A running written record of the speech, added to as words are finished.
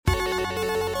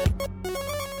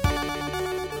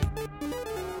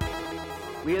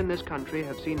We in this country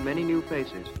have seen many new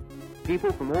faces,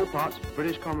 people from all parts of the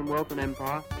British Commonwealth and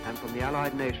Empire and from the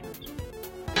Allied nations.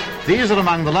 These are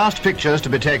among the last pictures to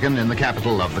be taken in the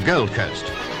capital of the Gold Coast.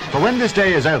 For when this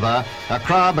day is over,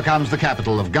 Accra becomes the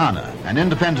capital of Ghana, an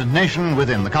independent nation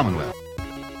within the Commonwealth.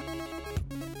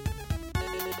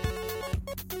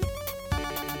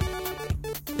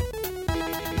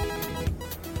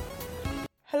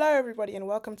 Hello everybody and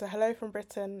welcome to Hello from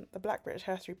Britain, the Black British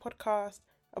History Podcast,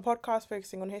 a podcast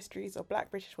focusing on histories of Black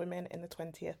British women in the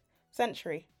 20th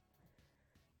century.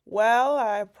 Well,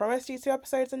 I promised you 2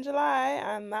 episodes in July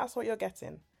and that's what you're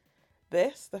getting.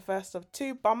 This, the first of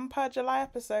 2 bumper July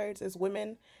episodes, is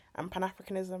Women and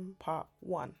Pan-Africanism Part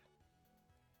 1.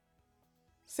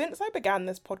 Since I began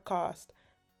this podcast,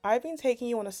 I've been taking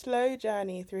you on a slow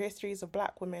journey through histories of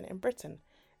Black women in Britain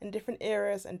in different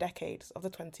eras and decades of the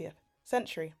 20th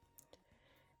century.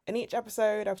 In each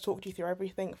episode, I've talked you through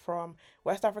everything from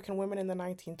West African women in the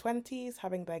 1920s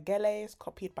having their geles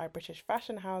copied by British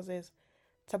fashion houses,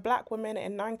 to Black women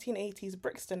in 1980s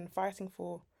Brixton fighting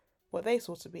for what they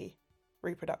saw to be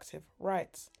reproductive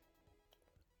rights.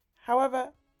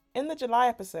 However, in the July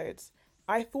episodes,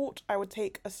 I thought I would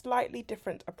take a slightly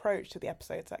different approach to the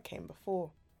episodes that came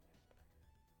before.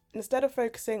 Instead of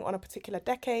focusing on a particular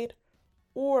decade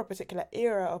or a particular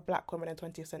era of Black women in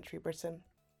 20th century Britain,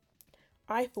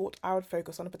 I thought I would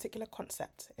focus on a particular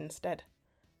concept instead: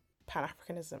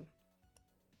 Pan-Africanism.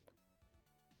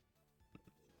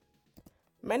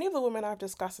 Many of the women I've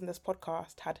discussed in this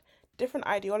podcast had different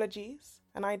ideologies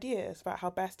and ideas about how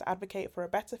best to advocate for a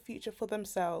better future for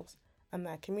themselves and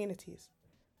their communities.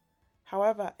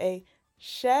 However, a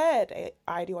shared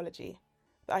ideology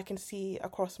that I can see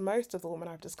across most of the women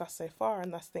I've discussed so far,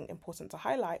 and thus think important to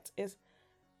highlight, is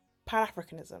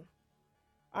Pan-Africanism.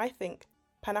 I think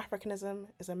Pan-Africanism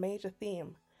is a major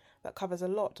theme that covers a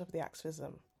lot of the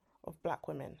activism of Black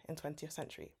women in 20th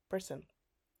century Britain.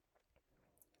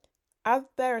 As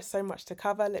there is so much to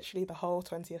cover, literally the whole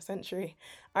 20th century,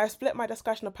 I have split my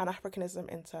discussion of Pan-Africanism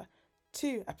into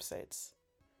 2 episodes.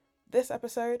 This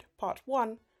episode, part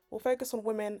 1, will focus on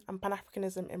women and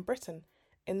Pan-Africanism in Britain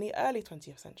in the early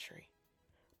 20th century.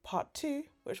 Part 2,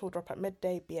 which will drop at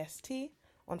midday BST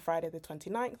on Friday the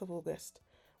 29th of August,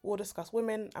 will discuss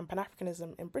women and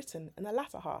Pan-Africanism in Britain in the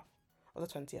latter half of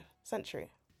the 20th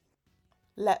century.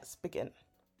 Let's begin.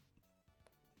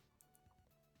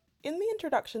 In the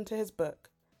introduction to his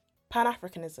book,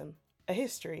 Pan-Africanism, A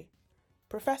History,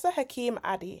 Professor Hakeem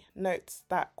Addy notes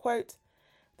that, quote,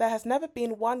 "There has never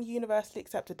been one universally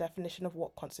accepted definition of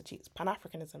what constitutes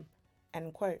Pan-Africanism,"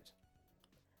 end quote.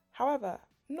 However,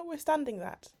 notwithstanding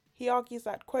that, he argues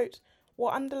that, quote,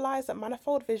 "what underlies that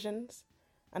manifold visions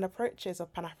and approaches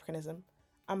of Pan-Africanism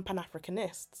and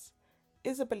Pan-Africanists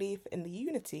is a belief in the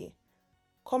unity,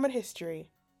 common history,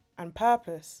 and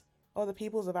purpose of the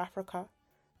peoples of Africa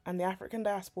and the African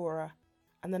diaspora,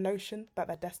 and the notion that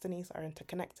their destinies are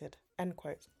interconnected," end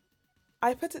quote.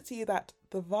 I put it to you that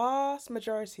the vast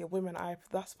majority of women I've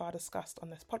thus far discussed on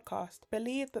this podcast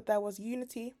believed that there was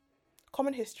unity,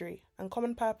 common history, and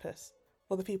common purpose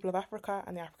for the people of Africa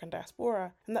and the African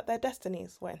diaspora, and that their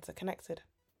destinies were interconnected.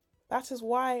 That is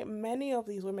why many of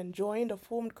these women joined or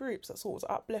formed groups that sought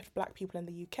to uplift Black people in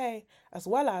the UK as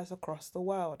well as across the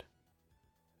world.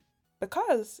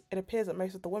 Because it appears that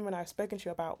most of the women I've spoken to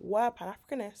you about were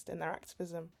Pan-Africanist in their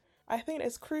activism, I think it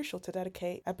is crucial to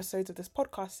dedicate episodes of this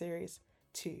podcast series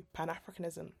to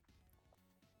Pan-Africanism.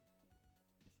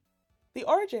 The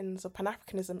origins of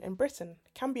Pan-Africanism in Britain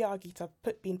can be argued to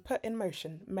have been put in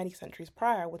motion many centuries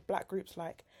prior, with Black groups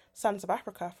like Sons of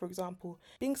Africa, for example,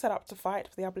 being set up to fight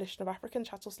for the abolition of African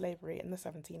chattel slavery in the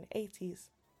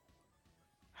 1780s.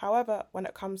 However, when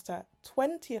it comes to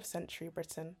 20th century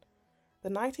Britain, the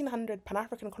 1900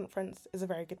 Pan-African Conference is a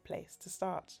very good place to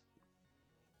start.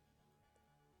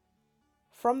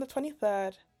 From the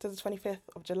 23rd to the 25th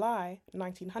of July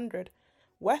 1900,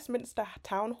 Westminster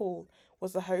Town Hall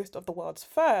was the host of the world's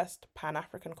first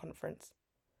Pan-African Conference.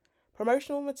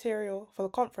 Promotional material for the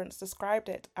conference described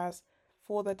it as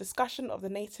for the discussion of the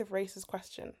native races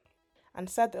question, and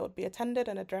said that it would be attended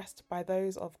and addressed by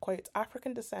those of, quote,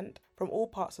 African descent from all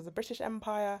parts of the British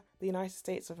Empire, the United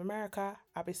States of America,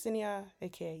 Abyssinia,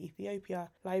 aka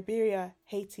Ethiopia, Liberia,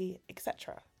 Haiti,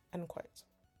 etc., end quote.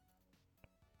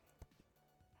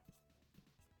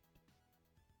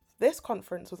 This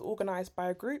conference was organised by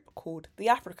a group called the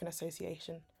African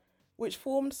Association, which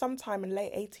formed sometime in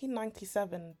late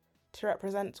 1897 to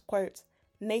represent, quote,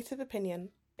 native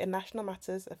opinion in national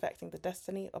matters affecting the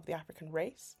destiny of the African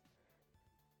race,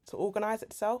 to organise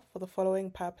itself for the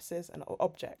following purposes and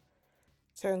objects: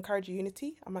 to encourage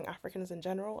unity among Africans in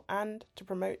general, and to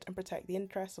promote and protect the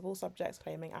interests of all subjects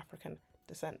claiming African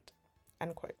descent."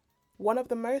 End quote. One of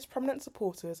the most prominent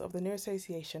supporters of the new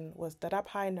association was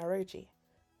Dadabhai Naoroji,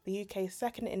 the UK's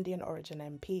second Indian origin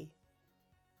MP.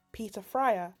 Peter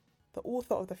Fryer, the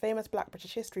author of the famous Black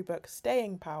British history book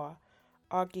Staying Power,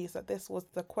 argues that this was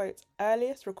the, quote,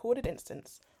 earliest recorded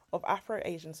instance of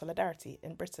Afro-Asian solidarity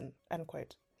in Britain, end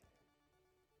quote.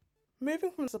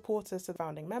 Moving from supporters to the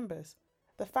founding members,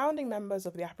 the founding members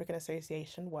of the African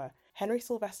Association were Henry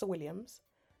Sylvester Williams,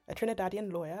 a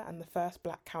Trinidadian lawyer and the first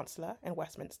black councillor in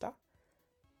Westminster,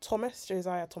 Thomas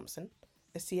Josiah Thompson,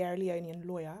 a Sierra Leonean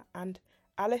lawyer, and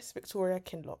Alice Victoria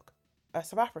Kinloch, a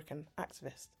South African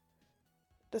activist.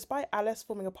 Despite Alice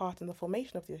forming a part in the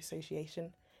formation of the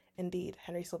association, indeed,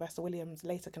 Henry Sylvester Williams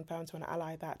later confirmed to an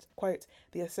ally that, quote,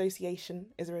 "the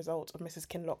association is a result of Mrs.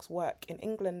 Kinloch's work in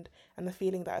England and the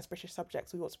feeling that as British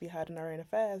subjects we ought to be heard in our own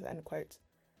affairs," end quote.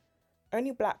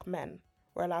 Only black men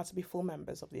were allowed to be full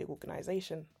members of the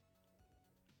organisation.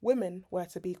 Women were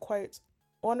to be, quote,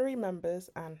 honorary members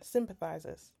and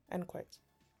sympathisers, end quote.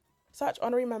 Such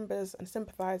honorary members and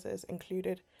sympathisers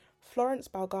included Florence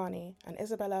Balgani and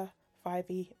Isabella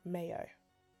Fyvie Mayo.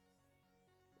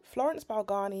 Florence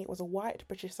Balgani was a white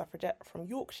British suffragette from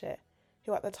Yorkshire,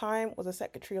 who at the time was a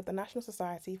secretary of the National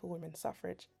Society for Women's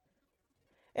Suffrage.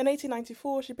 In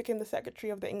 1894, she became the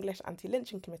secretary of the English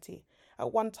Anti-Lynching Committee,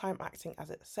 at one time acting as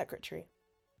its secretary.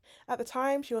 At the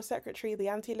time she was secretary, the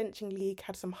Anti-Lynching League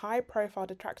had some high-profile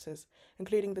detractors,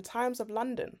 including the Times of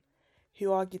London,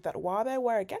 who argued that while they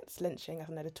were against lynching as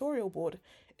an editorial board,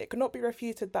 it could not be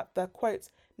refuted that the, quote,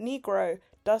 Negro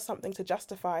does something to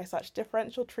justify such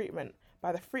differential treatment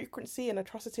by the frequency and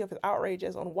atrocity of his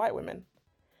outrages on white women.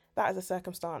 That is a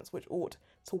circumstance which ought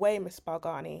to weigh Miss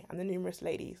Balgani and the numerous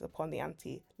ladies upon the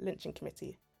Anti-Lynching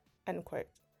Committee, end quote.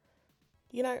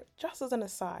 You know, just as an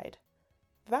aside,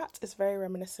 that is very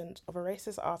reminiscent of a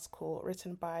racist article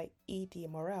written by E.D.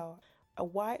 Morel, a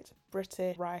white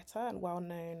British writer and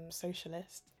well-known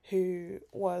socialist who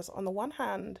was, on the one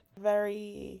hand,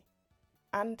 very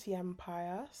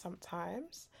anti-empire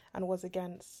sometimes and was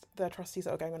against the atrocities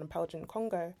that were going on in Belgian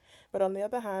Congo, but on the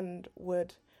other hand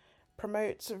would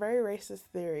promote very racist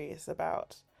theories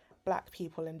about black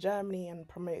people in Germany and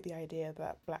promote the idea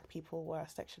that black people were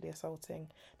sexually assaulting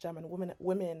German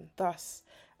women, thus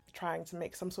trying to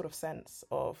make some sort of sense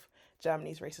of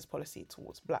Germany's racist policy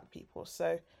towards black people.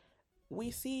 So we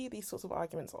see these sorts of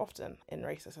arguments often in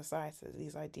racist societies,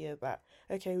 these ideas that,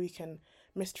 okay, we can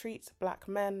mistreat black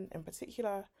men in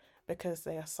particular because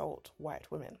they assault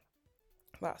white women.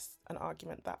 That's an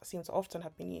argument that seems to often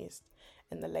have been used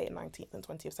in the late 19th and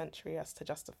 20th century as to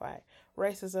justify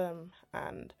racism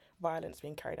and violence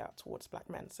being carried out towards black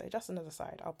men. So just as an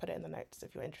aside, I'll put it in the notes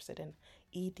if you're interested in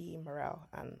E.D. Morel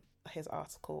and his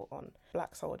article on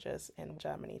black soldiers in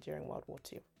Germany during World War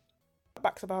II.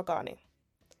 Back to Balgani.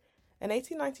 In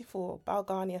 1894,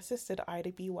 Balgani assisted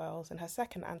Ida B. Wells in her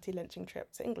second anti-lynching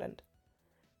trip to England.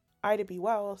 Ida B.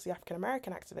 Wells, the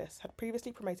African-American activist, had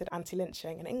previously promoted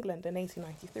anti-lynching in England in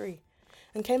 1893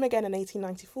 and came again in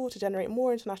 1894 to generate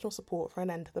more international support for an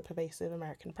end to the pervasive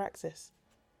American practice.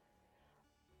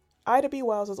 Ida B.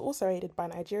 Wells was also aided by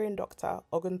Nigerian doctor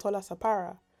Oguntola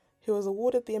Sapara, who was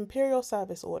awarded the Imperial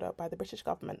Service Order by the British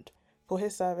government for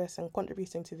his service in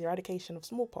contributing to the eradication of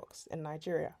smallpox in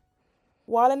Nigeria.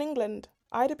 While in England,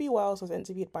 Ida B. Wells was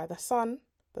interviewed by The Sun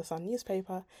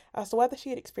newspaper, as to whether she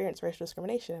had experienced racial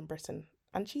discrimination in Britain,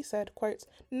 and she said, quote,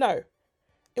 "No,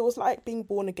 it was like being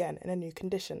born again in a new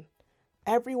condition.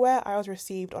 Everywhere I was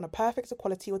received on a perfect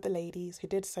equality with the ladies who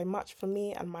did so much for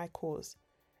me and my cause.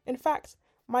 In fact,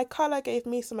 my colour gave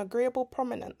me some agreeable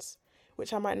prominence,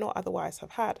 which I might not otherwise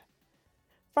have had.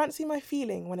 Fancy my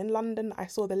feeling when in London I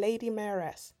saw the Lady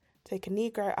Mayoress take a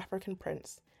Negro African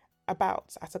prince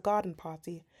about at a garden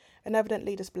party and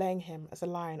evidently displaying him as a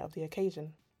lion of the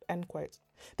occasion," end quote.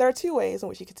 There are two ways in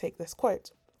which you could take this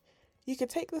quote. You could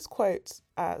take this quote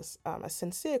as a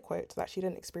sincere quote that she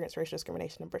didn't experience racial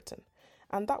discrimination in Britain.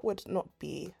 And that would not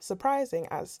be surprising,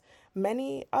 as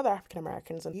many other African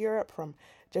Americans in Europe, from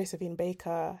Josephine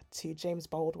Baker to James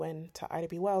Baldwin to Ida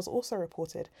B. Wells, also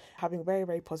reported having very,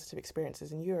 very positive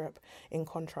experiences in Europe, in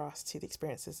contrast to the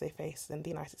experiences they faced in the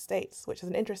United States, which is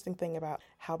an interesting thing about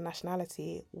how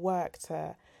nationality worked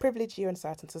to privilege you in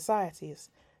certain societies.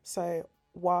 So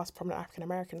whilst prominent African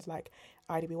Americans like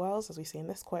Ida B. Wells, as we see in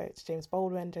this quote, James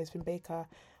Baldwin, Josephine Baker,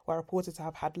 were reported to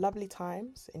have had lovely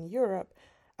times in Europe,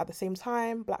 at the same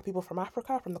time, black people from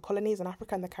Africa, from the colonies in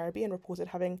Africa and the Caribbean, reported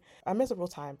having a miserable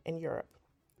time in Europe.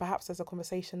 Perhaps there's a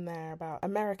conversation there about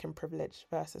American privilege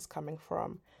versus coming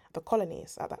from the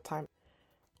colonies at that time.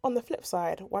 On the flip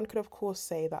side, one could of course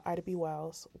say that Ida B.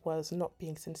 Wells was not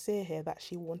being sincere here, that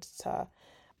she wanted to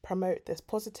promote this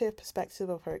positive perspective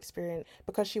of her experience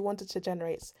because she wanted to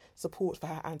generate support for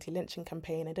her anti-lynching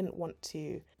campaign and didn't want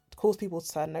to cause people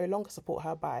to no longer support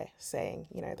her by saying,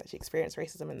 that she experienced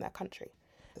racism in their country.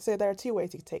 So there are two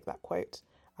ways you could take that quote,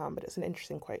 but it's an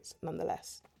interesting quote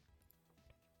nonetheless.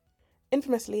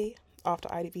 Infamously,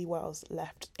 after Ida B. Wells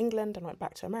left England and went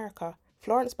back to America,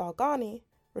 Florence Balgani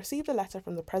received a letter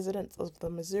from the president of the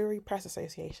Missouri Press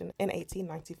Association in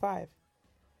 1895.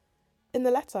 In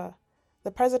the letter,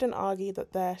 the president argued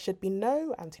that there should be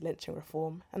no anti-lynching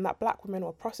reform and that black women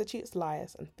were prostitutes,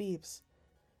 liars, and thieves.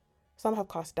 Some have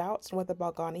cast doubts on whether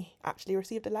Balgani actually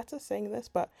received a letter saying this,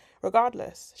 but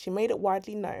regardless, she made it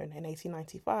widely known in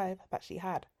 1895 that she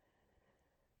had.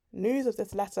 News of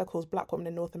this letter caused black women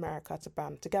in North America to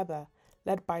band together,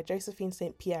 led by Josephine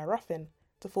St. Pierre Ruffin,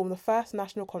 to form the first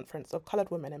national conference of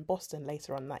coloured women in Boston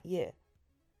later on that year.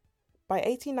 By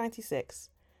 1896,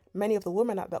 many of the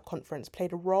women at that conference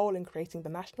played a role in creating the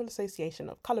National Association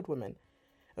of Coloured Women,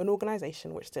 an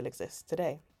organisation which still exists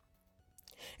today.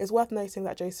 It's worth noting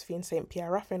that Josephine St.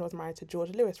 Pierre Ruffin was married to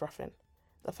George Lewis Ruffin,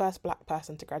 the first black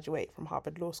person to graduate from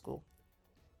Harvard Law School.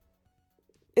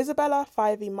 Isabella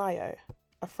Fyvie Mayo,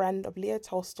 a friend of Leo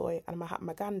Tolstoy and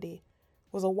Mahatma Gandhi,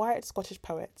 was a white Scottish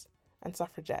poet and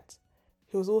suffragette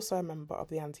who was also a member of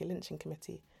the Anti-Lynching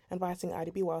Committee, inviting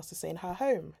Ida B. Wells to stay in her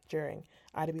home during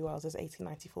Ida B. Wells'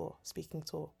 1894 speaking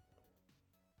tour.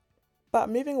 But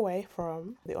moving away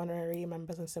from the honorary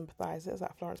members and sympathisers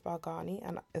that Florence Balgani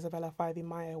and Isabella Fyvie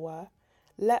Mayo were,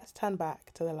 let's turn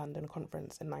back to the London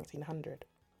Conference in 1900.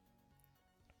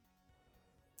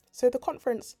 So the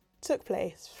conference took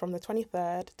place from the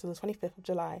 23rd to the 25th of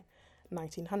July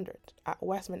 1900 at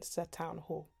Westminster Town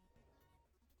Hall.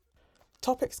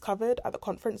 Topics covered at the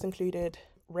conference included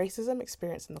racism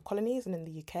experienced in the colonies and in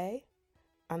the UK,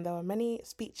 and there were many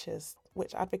speeches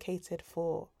which advocated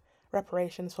for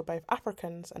reparations for both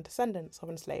Africans and descendants of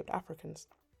enslaved Africans.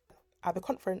 At the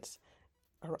conference,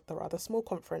 the rather small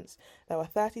conference, there were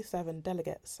 37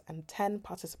 delegates and 10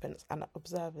 participants and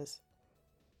observers.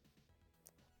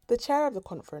 The chair of the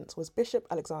conference was Bishop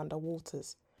Alexander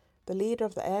Walters, the leader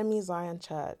of the AME Zion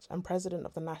Church and president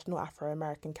of the National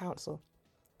Afro-American Council.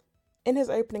 In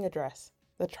his opening address,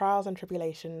 The Trials and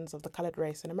Tribulations of the Coloured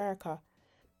Race in America,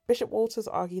 Bishop Walters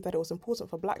argued that it was important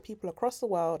for black people across the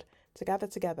world to gather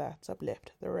together to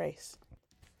uplift the race.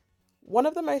 One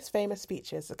of the most famous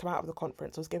speeches to come out of the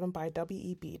conference was given by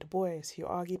W.E.B. Du Bois, who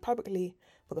argued publicly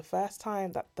for the first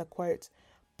time that the, quote,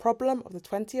 problem of the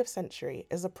 20th century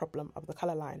is a problem of the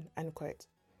colour line, end quote.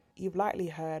 You've likely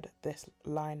heard this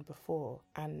line before,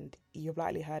 and you've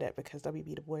likely heard it because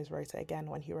W.B. Du Bois wrote it again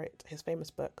when he wrote his famous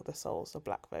book, The Souls of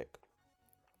Black Folk.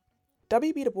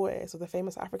 W.B. Du Bois was a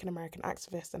famous African-American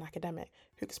activist and academic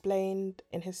who explained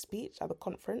in his speech at the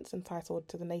conference entitled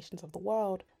To the Nations of the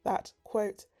World that,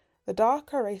 quote, the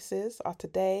darker races are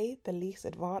today the least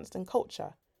advanced in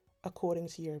culture, according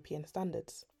to European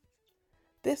standards.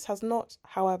 This has not,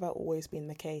 however, always been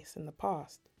the case in the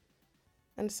past.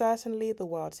 And certainly the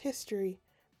world's history,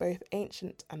 both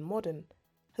ancient and modern,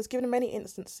 has given many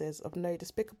instances of no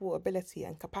despicable ability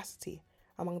and capacity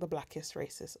among the blackest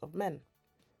races of men.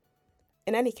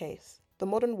 In any case, the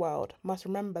modern world must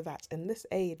remember that in this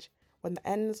age, when the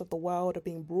ends of the world are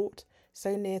being brought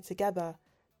so near together,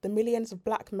 the millions of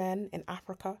black men in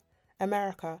Africa,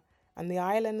 America, and the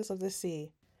islands of the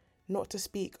sea, not to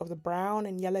speak of the brown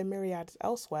and yellow myriads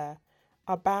elsewhere,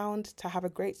 are bound to have a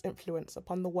great influence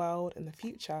upon the world in the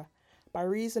future by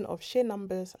reason of sheer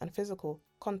numbers and physical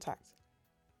contact.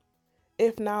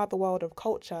 If now the world of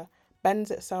culture bends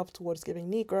itself towards giving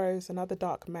Negroes and other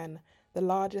dark men the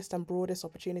largest and broadest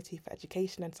opportunity for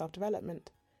education and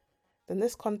self-development, then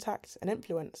this contact and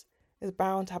influence is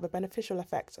bound to have a beneficial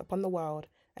effect upon the world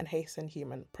and hasten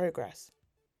human progress.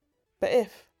 But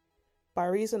if, by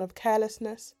reason of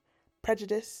carelessness,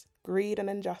 prejudice, greed and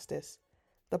injustice,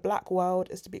 the black world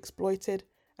is to be exploited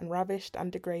and ravished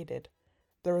and degraded,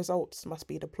 the results must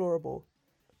be deplorable,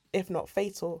 if not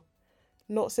fatal,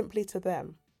 not simply to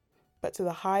them, but to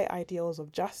the high ideals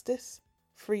of justice,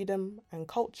 freedom and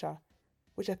culture,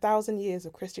 which 1,000 years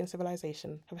of Christian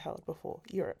civilization have held before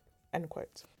Europe, end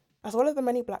quote. As well as the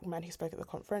many black men who spoke at the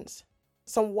conference,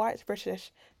 some white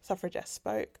British suffragettes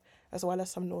spoke, as well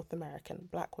as some North American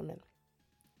black women.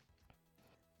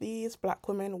 These black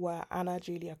women were Anna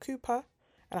Julia Cooper,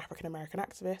 an African-American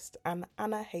activist, and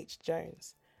Anna H.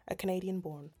 Jones, a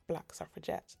Canadian-born black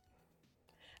suffragette.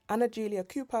 Anna Julia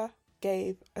Cooper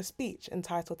gave a speech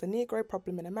entitled The Negro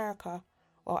Problem in America,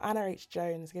 while Anna H.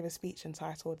 Jones gave a speech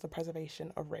entitled The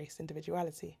Preservation of Race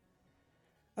Individuality.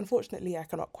 Unfortunately, I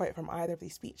cannot quote from either of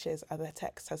these speeches as their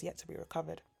text has yet to be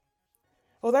recovered.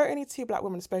 Although only 2 black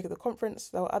women spoke at the conference,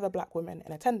 there were other black women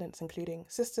in attendance, including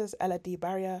Sisters Ella D.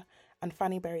 Barrier and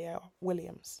Fannie Barrier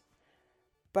Williams.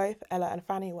 Both Ella and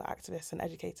Fannie were activists and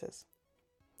educators.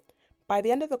 By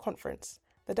the end of the conference,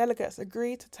 the delegates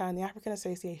agreed to turn the African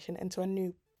Association into a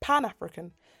new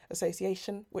Pan-African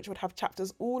Association, which would have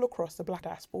chapters all across the black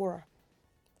diaspora.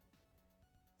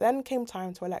 Then came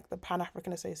time to elect the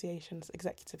Pan-African Association's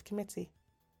Executive Committee.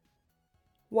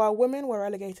 While women were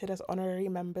relegated as honorary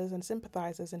members and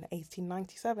sympathisers in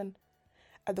 1897,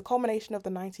 at the culmination of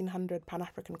the 1900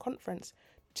 Pan-African Conference,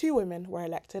 2 women were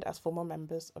elected as formal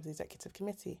members of the Executive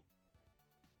Committee.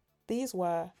 These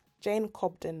were Jane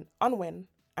Cobden Unwin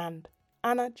and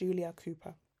Anna Julia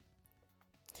Cooper.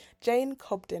 Jane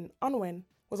Cobden Unwin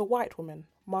was a white woman,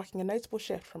 marking a notable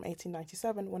shift from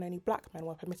 1897 when only black men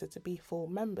were permitted to be full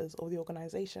members of the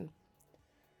organisation.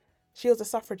 She was a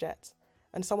suffragette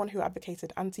and someone who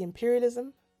advocated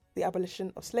anti-imperialism, the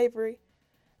abolition of slavery,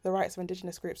 the rights of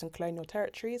indigenous groups in colonial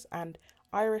territories, and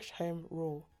Irish Home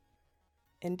Rule.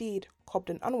 Indeed,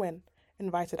 Cobden Unwin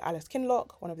invited Alice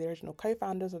Kinloch, one of the original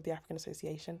co-founders of the African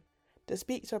Association, to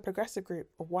speak to a progressive group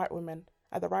of white women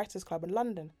at the Writers' Club in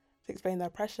London to explain the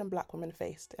oppression black women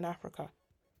faced in Africa.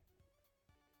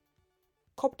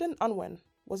 Cobden Unwin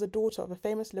was the daughter of a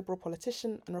famous Liberal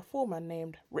politician and reformer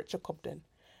named Richard Cobden,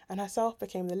 and herself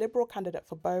became the Liberal candidate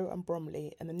for Bow and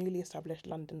Bromley in the newly established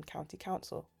London County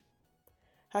Council.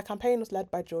 Her campaign was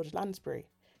led by George Lansbury,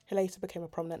 who later became a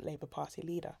prominent Labour Party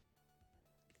leader.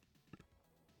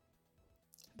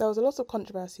 There was a lot of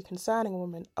controversy concerning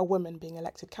a woman being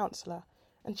elected councillor,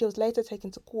 and she was later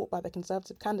taken to court by the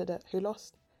Conservative candidate who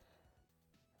lost.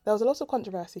 There was a lot of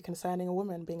controversy concerning a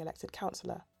woman being elected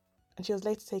councillor, and she was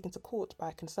later taken to court by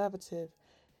a Conservative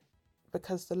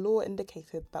because the law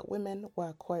indicated that women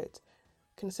were, quote,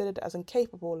 considered as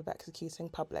incapable of executing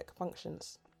public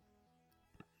functions.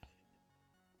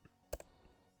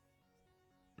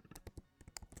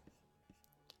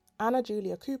 Anna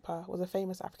Julia Cooper was a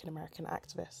famous African-American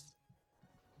activist.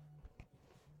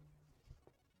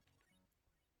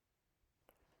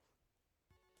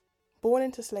 Born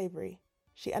into slavery,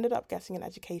 she ended up getting an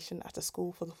education at a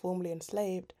school for the formerly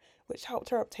enslaved, which helped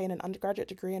her obtain an undergraduate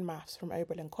degree in maths from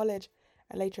Oberlin College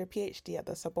and later a PhD at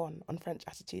the Sorbonne on French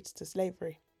attitudes to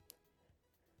slavery.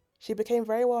 She became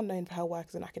very well known for her work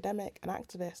as an academic and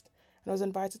activist and was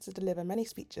invited to deliver many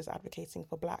speeches advocating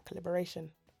for black liberation.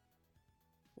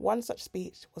 One such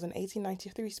speech was an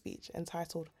 1893 speech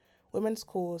entitled "Women's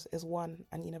Cause is One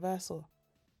and Universal."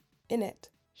 In it,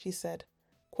 she said,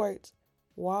 quote,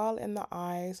 "While in the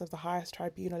eyes of the highest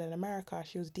tribunal in America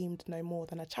she was deemed no more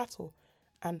than a chattel,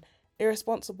 an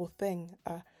irresponsible thing,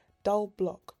 a dull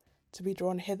block, to be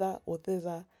drawn hither or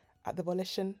thither at the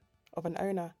volition of an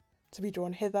owner, to be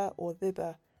drawn hither or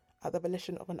thither at the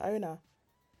volition of an owner.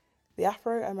 The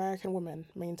Afro-American woman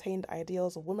maintained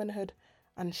ideals of womanhood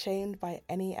unshamed by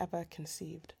any ever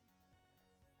conceived.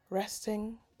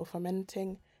 Resting or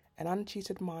fermenting in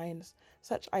untutored minds,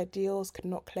 such ideals could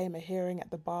not claim a hearing at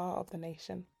the bar of the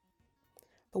nation.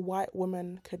 The white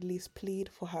woman could least plead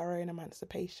for her own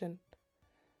emancipation.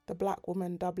 The black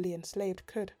woman doubly enslaved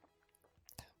could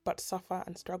but suffer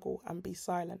and struggle and be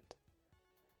silent.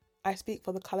 I speak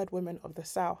for the coloured women of the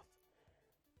South,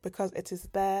 because it is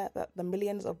there that the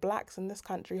millions of blacks in this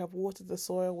country have watered the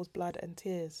soil with blood and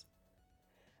tears.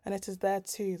 And it is there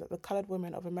too that the coloured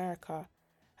woman of America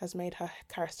has made her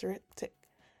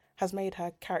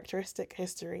characteristic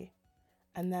history,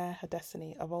 and there her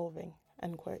destiny evolving."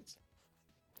 End quote.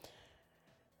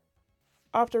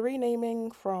 After renaming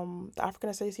from the African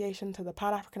Association to the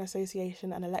Pan-African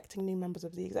Association and electing new members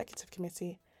of the Executive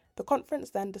Committee, the conference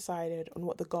then decided on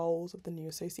what the goals of the new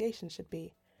association should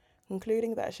be,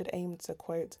 concluding that it should aim to,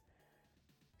 quote,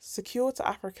 "secure to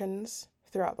Africans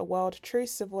throughout the world true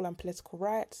civil and political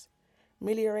rights,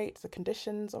 ameliorate the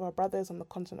conditions of our brothers on the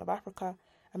continent of Africa,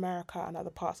 America and other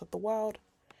parts of the world,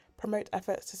 promote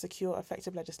efforts to secure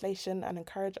effective legislation and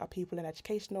encourage our people in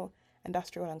educational,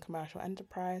 industrial and commercial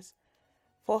enterprise,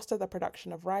 foster the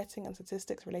production of writing and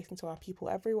statistics relating to our people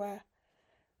everywhere,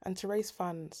 and to raise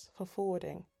funds for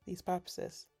forwarding these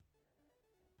purposes."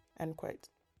 End quote.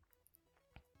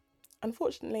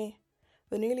 Unfortunately,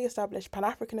 the newly established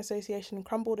Pan-African Association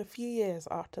crumbled a few years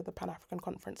after the Pan-African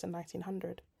Conference in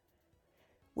 1900.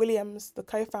 Williams, the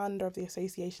co-founder of the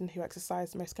association who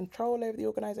exercised the most control over the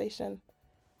organisation,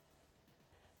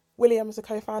 Williams, the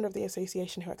co-founder of the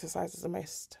organisation who exercised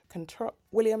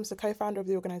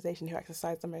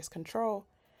the most control,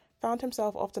 found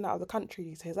himself often out of the country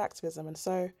due to his activism, and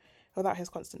so, without his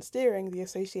constant steering, the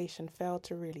association failed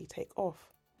to really take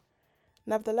off.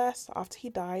 Nevertheless, after he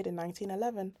died in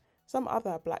 1911, some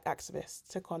other black activists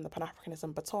took on the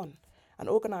Pan-Africanism baton and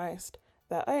organised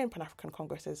their own Pan-African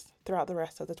congresses throughout the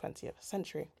rest of the 20th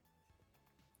century.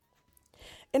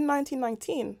 In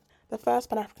 1919, the first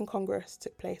Pan-African Congress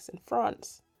took place in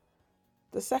France.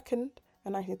 The second,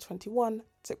 in 1921,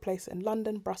 took place in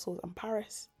London, Brussels and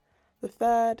Paris. The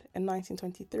third, in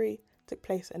 1923, took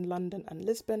place in London and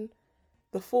Lisbon.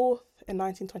 The fourth, in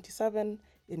 1927,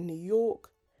 in New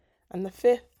York. And the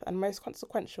fifth, and most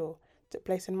consequential, took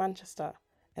place in Manchester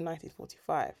in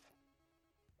 1945.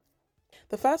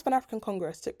 The first Pan-African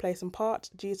Congress took place in part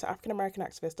due to African-American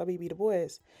activist W.B. Du Bois,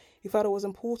 who felt it was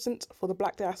important for the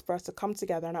black diaspora to come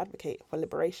together and advocate for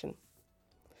liberation.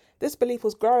 This belief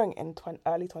was growing in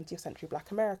early 20th century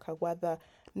Black America, where the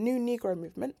New Negro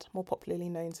movement, more popularly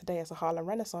known today as the Harlem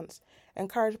Renaissance,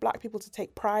 encouraged black people to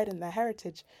take pride in their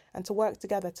heritage and to work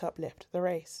together to uplift the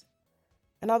race.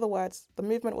 In other words, the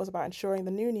movement was about ensuring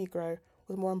the new Negro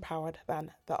was more empowered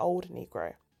than the old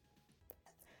Negro.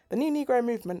 The New Negro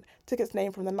movement took its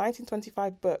name from the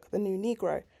 1925 book The New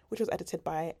Negro, which was edited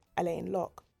by Alain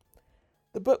Locke.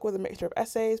 The book was a mixture of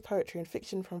essays, poetry and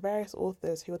fiction from various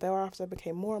authors who thereafter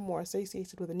became more and more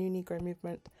associated with the New Negro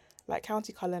movement, like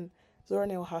Countee Cullen, Zora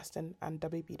Neale Hurston and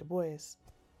W.B. Du Bois.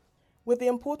 With the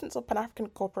importance of Pan-African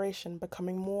cooperation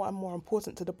becoming more and more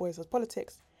important to Du Bois's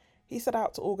politics, he set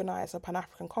out to organise a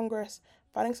Pan-African Congress,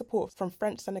 finding support from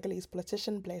French-Senegalese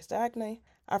politician Blaise Diagne,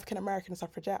 African-American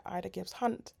suffragette Ida Gibbs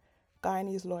Hunt,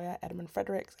 Guyanese lawyer Edmund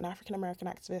Fredericks, and African-American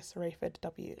activist Rayford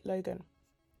W. Logan.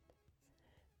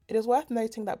 It is worth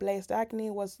noting that Blaise Diagne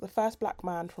was the first black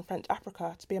man from French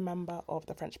Africa to be a member of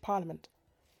the French Parliament.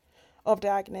 Of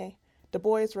Diagne, Du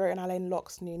Bois wrote in Alain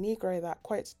Locke's New Negro that,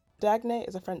 quote, "Diagne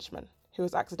is a Frenchman who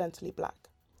was accidentally black.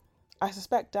 I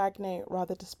suspect Diagne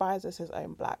rather despises his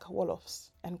own black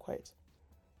Wolofs," end quote.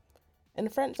 In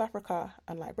French Africa,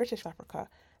 unlike British Africa,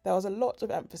 there was a lot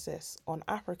of emphasis on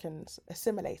Africans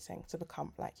assimilating to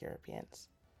become like Europeans.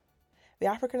 The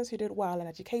Africans who did well in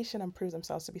education and proved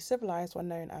themselves to be civilized were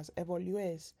known as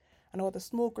évolués, and were the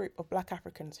small group of black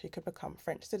Africans who could become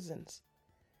French citizens.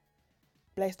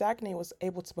 Blaise Diagne was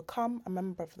able to become a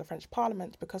member of the French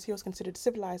Parliament because he was considered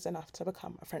civilized enough to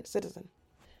become a French citizen.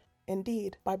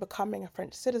 Indeed, by becoming a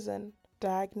French citizen,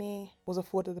 Diagne was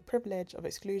afforded the privilege of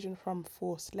exclusion from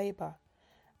forced labour,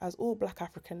 as all black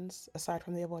Africans, aside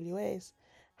from the évolués,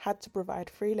 had to provide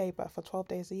free labour for 12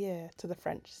 days a year to the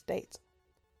French state.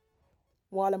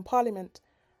 While in Parliament,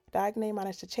 Diagne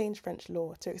managed to change French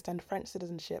law to extend French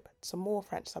citizenship to more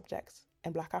French subjects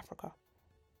in Black Africa.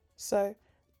 So,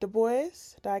 Du Bois,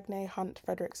 Diagne, Hunt,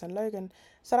 Fredericks and Logan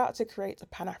set out to create a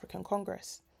Pan-African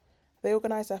Congress. They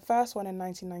organised their first one in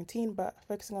 1919, but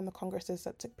focusing on the congresses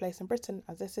that took place in Britain,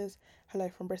 as this is Hello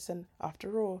from Britain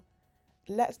after all,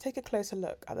 let's take a closer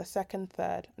look at the second,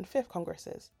 third and fifth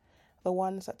congresses, the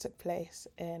ones that took place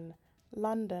in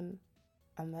London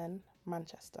and then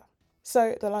Manchester.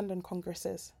 So, the London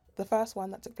Congresses. The first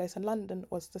one that took place in London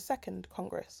was the Second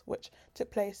Congress, which took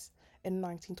place in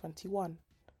 1921.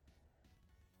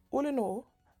 All in all,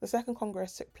 the Second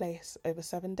Congress took place over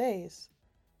 7 days.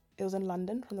 It was in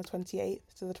London from the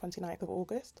 28th to the 29th of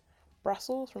August,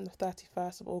 Brussels from the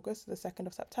 31st of August to the 2nd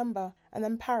of September, and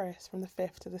then Paris from the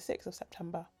 5th to the 6th of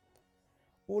September.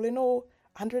 All in all,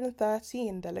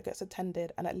 113 delegates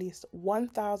attended and at least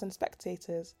 1,000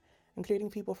 spectators,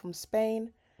 including people from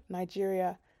Spain,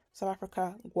 Nigeria, South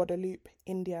Africa, Guadeloupe,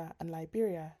 India and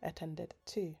Liberia attended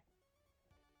too.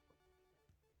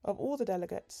 Of all the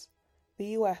delegates, the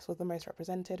US was the most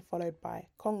represented, followed by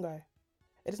Congo.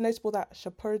 It is notable that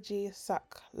Shapoorji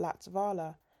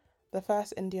Saklatvala, the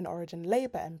first Indian origin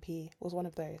Labour MP, was one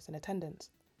of those in attendance.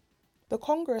 The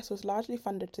Congress was largely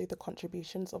funded through the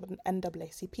contributions of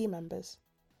NAACP members.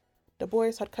 Du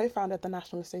Bois had co-founded the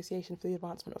National Association for the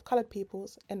Advancement of Coloured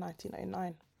Peoples in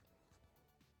 1909.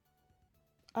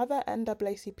 Other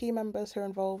NAACP members who were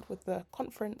involved with the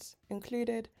conference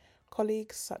included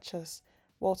colleagues such as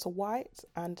Walter White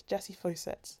and Jessie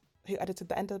Fawcett, who edited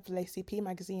the NAACP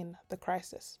magazine, The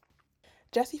Crisis.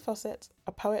 Jessie Fawcett,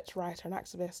 a poet, writer and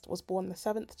activist, was born the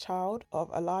seventh child of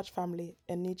a large family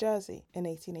in New Jersey in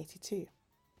 1882.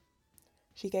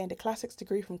 She gained a classics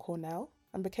degree from Cornell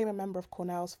and became a member of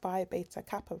Cornell's Phi Beta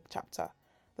Kappa chapter,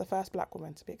 the first black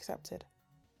woman to be accepted.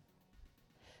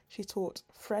 She taught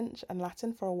French and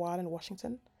Latin for a while in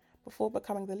Washington before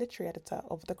becoming the literary editor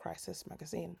of The Crisis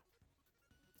magazine.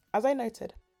 As I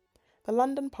noted, the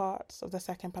London parts of the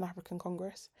Second Pan-African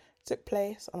Congress took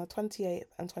place on the 28th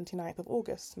and 29th of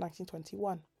August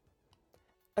 1921.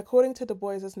 According to Du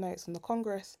Bois's notes on the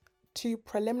Congress, 2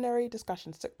 preliminary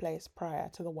discussions took place prior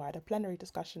to the wider plenary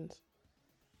discussions.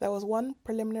 There was one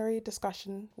preliminary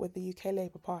discussion with the UK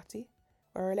Labour Party,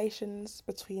 where relations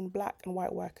between black and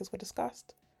white workers were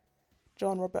discussed.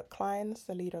 John Robert Clines,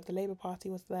 the leader of the Labour Party,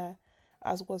 was there,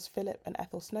 as was Philip and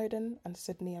Ethel Snowdon and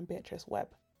Sydney and Beatrice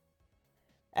Webb.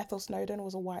 Ethel Snowdon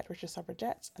was a white British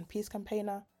suffragette and peace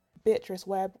campaigner. Beatrice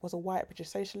Webb was a white British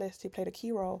socialist who played a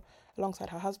key role alongside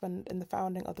her husband in the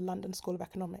founding of the London School of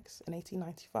Economics in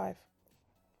 1895.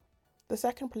 The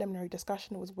second preliminary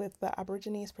discussion was with the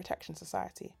Aborigines Protection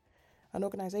Society, an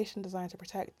organisation designed to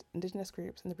protect Indigenous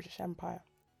groups in the British Empire.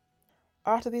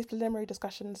 After these preliminary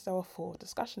discussions, there were 4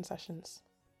 discussion sessions.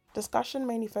 Discussion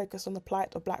mainly focused on the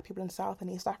plight of black people in South and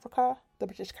East Africa, the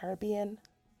British Caribbean,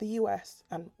 the US,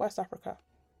 and West Africa.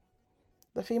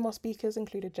 The female speakers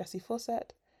included Jessie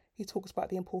Fawcett, who talks about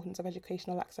the importance of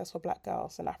educational access for black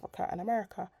girls in Africa and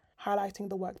America, highlighting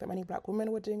the work that many black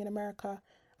women were doing in America,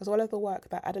 as well as the work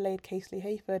that Adelaide Casely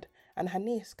Hayford and her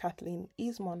niece Kathleen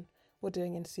Easmon were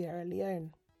doing in Sierra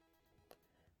Leone.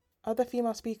 Other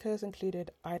female speakers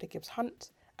included Ida Gibbs Hunt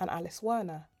and Alice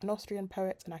Werner, an Austrian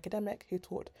poet and academic who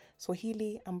taught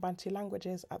Swahili and Bantu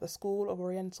languages at the School of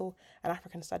Oriental and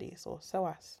African Studies, or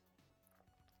SOAS.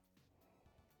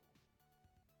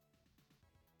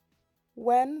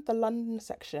 When the London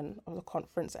section of the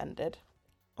conference ended,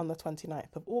 on the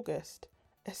 29th of August,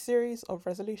 a series of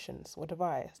resolutions were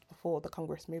devised before the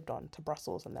Congress moved on to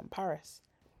Brussels and then Paris.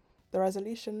 The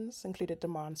resolutions included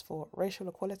demands for racial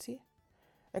equality,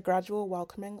 a gradual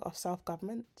welcoming of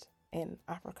self-government in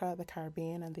Africa, the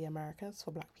Caribbean, and the Americas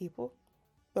for black people,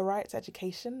 the right to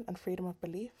education and freedom of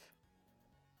belief,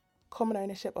 common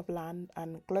ownership of land,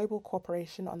 and global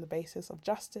cooperation on the basis of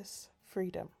justice,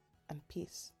 freedom, and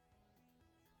peace.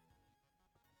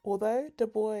 Although Du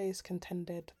Bois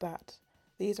contended that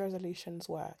these resolutions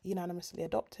were unanimously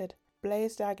adopted,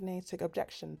 Blaise Diagne took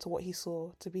objection to what he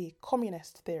saw to be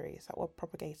communist theories that were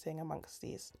propagating amongst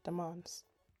these demands.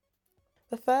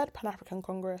 The Third Pan-African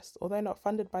Congress, although not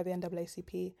funded by the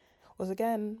NAACP, was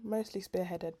again mostly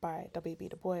spearheaded by W.B.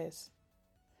 Du Bois.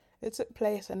 It took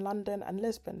place in London and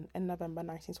Lisbon in November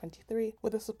 1923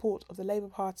 with the support of the Labour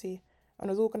Party and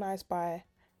was organised by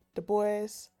Du Bois,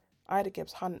 Ida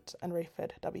Gibbs Hunt and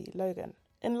Rayford W. Logan.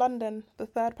 In London, the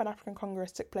Third Pan-African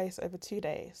Congress took place over 2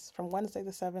 days, from Wednesday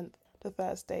the 7th to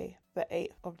Thursday the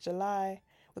 8th of July,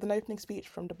 with an opening speech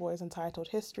from Du Bois entitled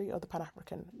History of the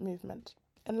Pan-African Movement.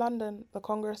 In London, the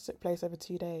Congress took place over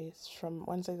 2 days, from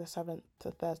Wednesday the 7th to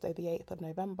Thursday the 8th of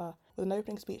November, with an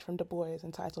opening speech from Du Bois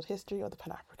entitled History of the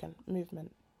Pan-African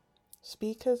Movement.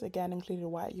 Speakers again included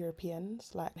white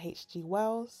Europeans like H.G.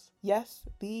 Wells, yes,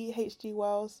 the H.G.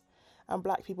 Wells, and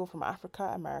black people from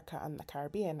Africa, America, and the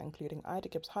Caribbean, including Ida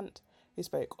Gibbs Hunt, who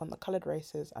spoke on the coloured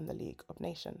races and the League of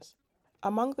Nations.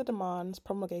 Among the demands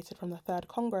promulgated from the Third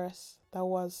Congress, there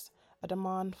was a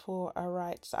demand for a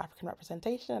right to African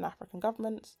representation in African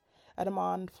governments, a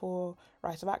demand for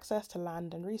right of access to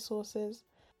land and resources,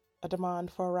 a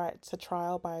demand for a right to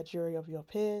trial by a jury of your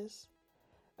peers,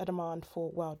 a demand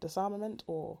for world disarmament,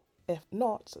 or, if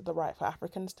not, the right for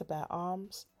Africans to bear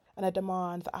arms, and a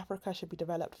demand that Africa should be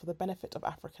developed for the benefit of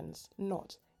Africans,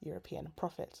 not European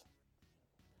profit.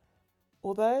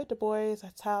 Although Du Bois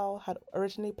et al. Had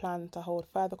originally planned to hold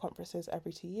further conferences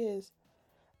every 2 years,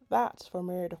 that, for a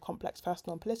myriad of complex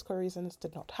personal and political reasons,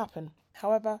 did not happen.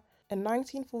 However, in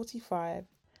 1945,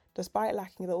 despite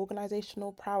lacking the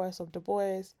organisational prowess of Du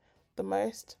Bois, the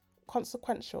most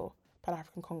consequential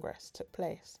Pan-African Congress took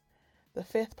place, the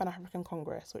Fifth Pan-African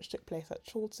Congress, which took place at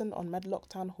Chawton on Medlock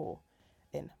Town Hall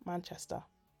in Manchester.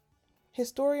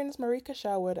 Historians Marika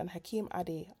Sherwood and Hakeem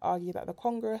Addy argue that the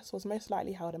Congress was most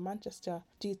likely held in Manchester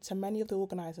due to many of the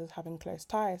organisers having close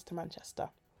ties to Manchester.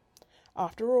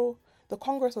 After all, the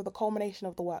Congress was the culmination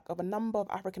of the work of a number of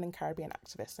African and Caribbean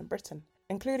activists in Britain,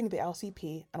 including the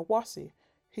LCP and WASU,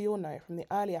 who you'll know from the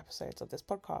early episodes of this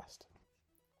podcast.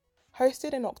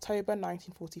 Hosted in October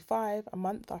 1945, a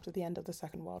month after the end of the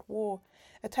Second World War,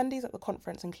 attendees at the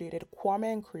conference included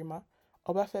Kwame Nkrumah,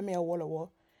 Obafemi Awolowo,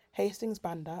 Hastings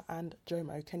Banda, and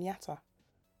Jomo Kenyatta.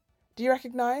 Do you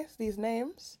recognise these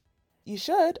names? You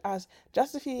should, as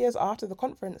just a few years after the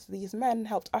conference, these men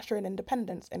helped usher in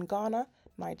independence in Ghana,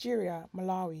 Nigeria,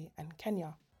 Malawi, and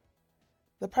Kenya.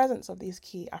 The presence of these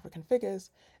key African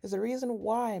figures is the reason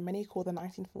why many call the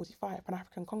 1945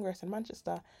 Pan-African Congress in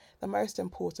Manchester the most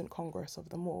important congress of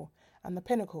them all, and the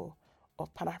pinnacle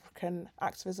of Pan-African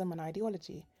activism and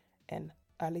ideology in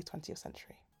early 20th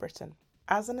century Britain.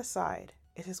 As an aside,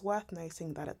 it is worth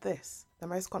noting that at this, the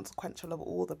most consequential of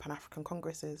all the Pan-African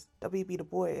Congresses, W.B. Du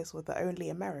Bois was the only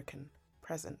American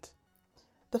present.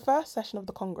 The first session of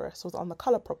the Congress was on the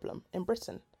colour problem in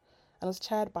Britain and was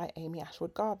chaired by Amy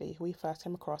Ashwood Garvey, who we first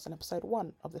came across in episode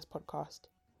 1 of this podcast.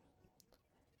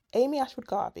 Amy Ashwood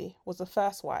Garvey was the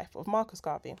first wife of Marcus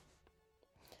Garvey.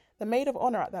 The maid of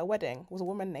honour at their wedding was a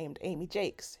woman named Amy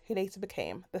Jakes, who later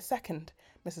became the second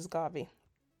Mrs. Garvey.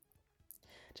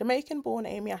 Jamaican-born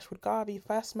Amy Ashwood Garvey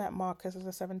first met Marcus as a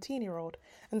 17-year-old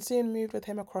and soon moved with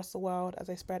him across the world as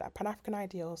they spread Pan-African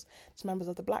ideals to members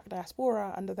of the black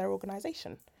diaspora under their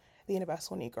organisation, the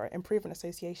Universal Negro Improvement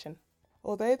Association.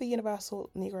 Although the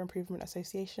Universal Negro Improvement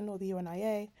Association, or the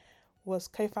UNIA, was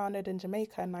co-founded in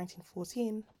Jamaica in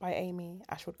 1914 by Amy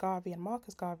Ashwood Garvey and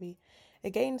Marcus Garvey, it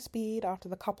gained speed after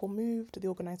the couple moved the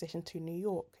organisation to New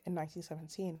York in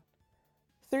 1917.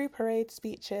 Through parades,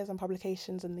 speeches and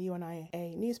publications in the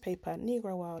UNIA newspaper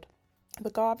Negro World, the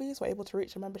Garveys were able to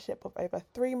reach a membership of over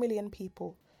 3 million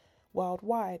people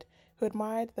worldwide who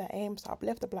admired their aims to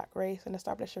uplift the black race and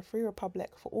establish a free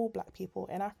republic for all black people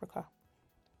in Africa.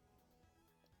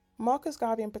 Marcus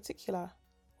Garvey in particular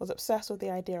was obsessed with the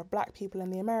idea of black people in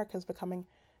the Americas becoming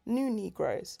new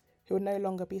Negroes who would no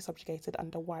longer be subjugated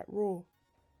under white rule.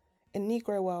 In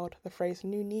Negro World, the phrase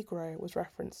New Negro was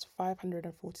referenced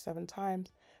 547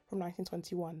 times from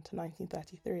 1921 to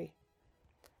 1933.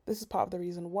 This is part of the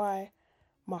reason why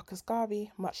Marcus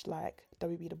Garvey, much like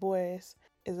W.B. Du Bois,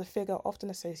 is a figure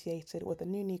often associated with the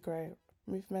New Negro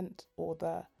movement or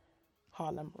the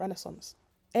Harlem Renaissance.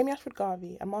 Amy Ashwood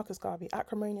Garvey and Marcus Garvey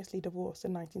acrimoniously divorced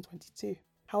in 1922.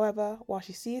 However, while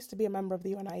she ceased to be a member of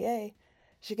the UNIA,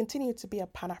 she continued to be a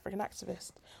Pan-African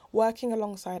activist, working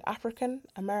alongside African,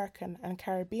 American and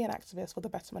Caribbean activists for the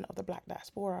betterment of the black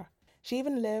diaspora. She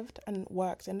even lived and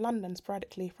worked in London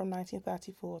sporadically from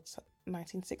 1934 to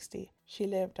 1960. She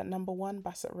lived at number 1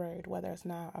 Bassett Road, where there is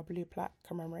now a blue plaque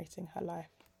commemorating her life.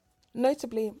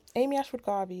 Notably, Amy Ashwood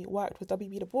Garvey worked with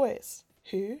W.B. Du Bois,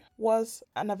 who was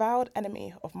an avowed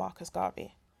enemy of Marcus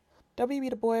Garvey. W.B.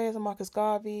 Du Bois and Marcus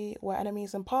Garvey were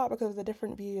enemies in part because of the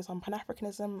different views on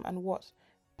Pan-Africanism and what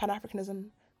Pan-Africanism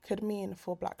could mean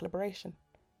for black liberation.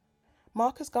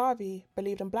 Marcus Garvey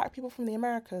believed in black people from the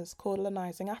Americas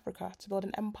colonizing Africa to build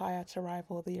an empire to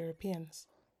rival the Europeans.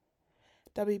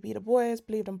 W.B. Du Bois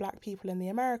believed in black people in the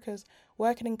Americas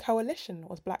working in coalition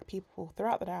with black people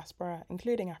throughout the diaspora,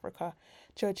 including Africa,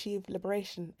 to achieve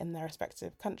liberation in their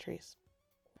respective countries.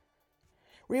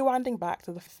 Rewinding back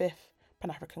to the 5th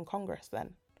Pan-African Congress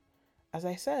then. As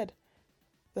I said,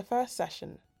 the first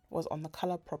session was on the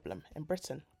colour problem in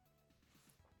Britain.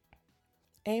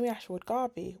 Amy Ashwood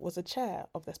Garvey was the chair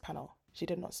of this panel. She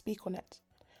did not speak on it,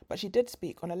 but she did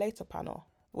speak on a later panel,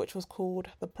 which was called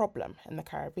The Problem in the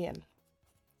Caribbean.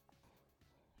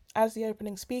 As the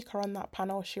opening speaker on that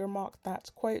panel, she remarked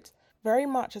that, quote, "Very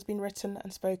much has been written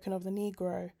and spoken of the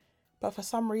Negro, but for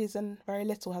some reason very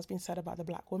little has been said about the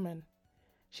black woman.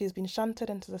 She has been shunted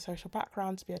into the social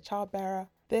background to be a childbearer.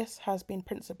 This has been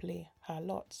principally her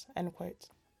lot," end quote.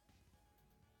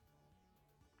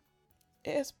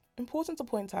 It is important to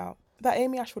point out that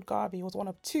Amy Ashwood Garvey was one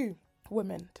of 2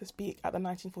 women to speak at the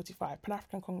 1945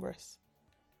 Pan-African Congress.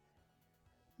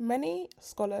 Many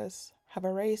scholars have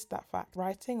erased that fact,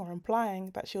 writing or implying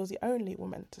that she was the only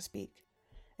woman to speak.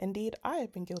 Indeed, I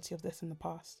have been guilty of this in the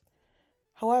past.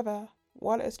 However,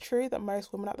 while it is true that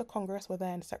most women at the Congress were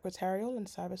there in secretarial and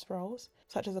service roles,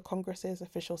 such as the Congress's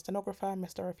official stenographer,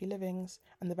 Miss Dorothy Livings,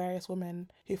 and the various women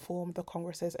who formed the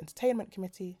Congress's Entertainment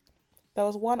Committee, there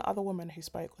was one other woman who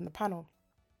spoke on the panel.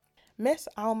 Miss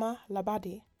Alma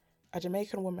Labadi, a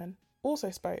Jamaican woman, also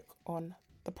spoke on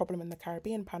The Problem in the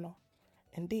Caribbean panel.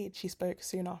 Indeed, she spoke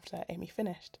soon after Amy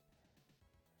finished.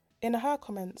 In her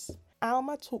comments,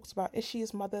 Alma talked about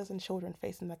issues mothers and children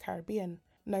face in the Caribbean,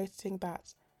 noting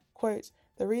that, quote,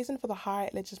 "The reason for the high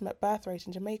illegitimate birth rate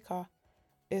in Jamaica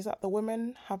is that the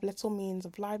women have little means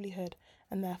of livelihood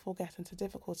and therefore get into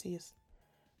difficulties.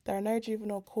 There are no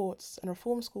juvenile courts and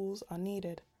reform schools are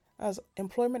needed. As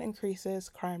employment increases,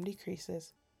 crime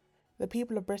decreases. The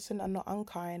people of Britain are not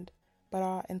unkind, but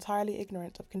are entirely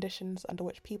ignorant of conditions under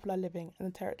which people are living in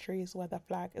the territories where their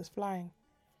flag is flying.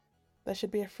 There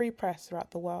should be a free press throughout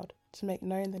the world to make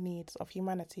known the needs of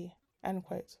humanity," end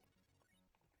quote.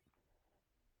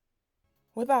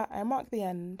 With that, I mark the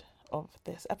end of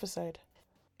this episode.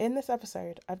 In this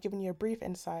episode, I've given you a brief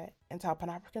insight into how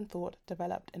Pan-African thought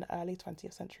developed in early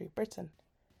 20th century Britain.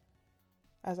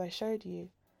 As I showed you,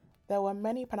 there were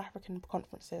many Pan-African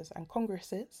conferences and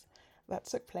congresses that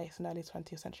took place in early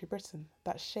 20th century Britain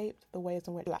that shaped the ways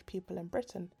in which black people in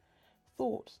Britain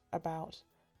thought about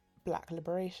black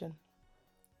liberation.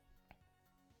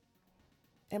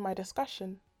 In my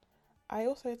discussion, I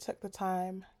also took the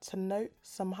time to note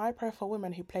some high-profile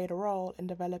women who played a role in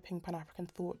developing Pan-African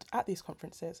thought at these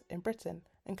conferences in Britain,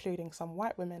 including some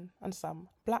white women and some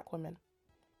black women.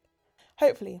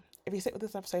 Hopefully, if you sit with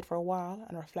this episode for a while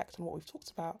and reflect on what we've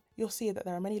talked about, you'll see that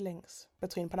there are many links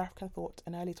between Pan-African thought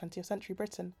in early 20th century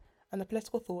Britain and the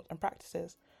political thought and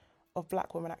practices of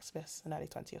black women activists in early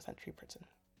 20th century Britain.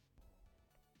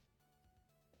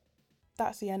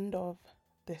 That's the end of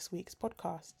this week's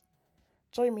podcast.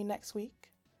 Join me next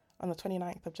week on the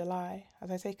 29th of July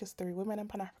as I take us through women and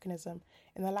Pan-Africanism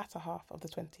in the latter half of the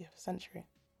 20th century.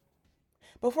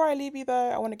 Before I leave you though,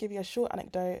 I want to give you a short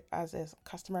anecdote, as is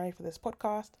customary for this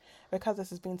podcast. Because this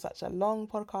has been such a long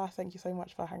podcast, thank you so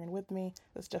much for hanging with me.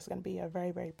 It's just going to be a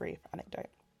very, very brief anecdote.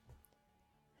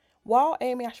 While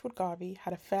Amy Ashwood Garvey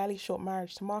had a fairly short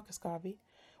marriage to Marcus Garvey,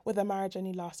 with their marriage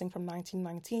only lasting from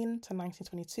 1919 to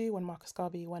 1922 when Marcus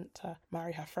Garvey went to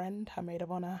marry her friend, her maid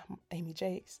of honour, Amy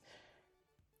Jakes,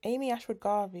 Amy Ashwood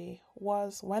Garvey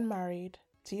was, when married,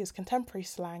 to use contemporary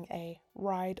slang, a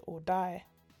ride or die.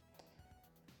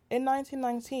 In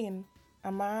 1919,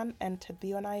 a man entered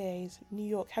the UNIA's New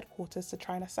York headquarters to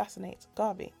try and assassinate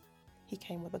Garvey. He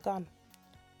came with a gun.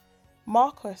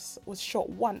 Marcus was shot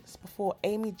once before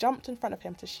Amy jumped in front of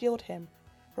him to shield him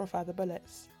from further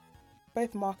bullets.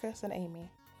 Both Marcus and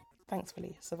Amy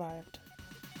thankfully survived.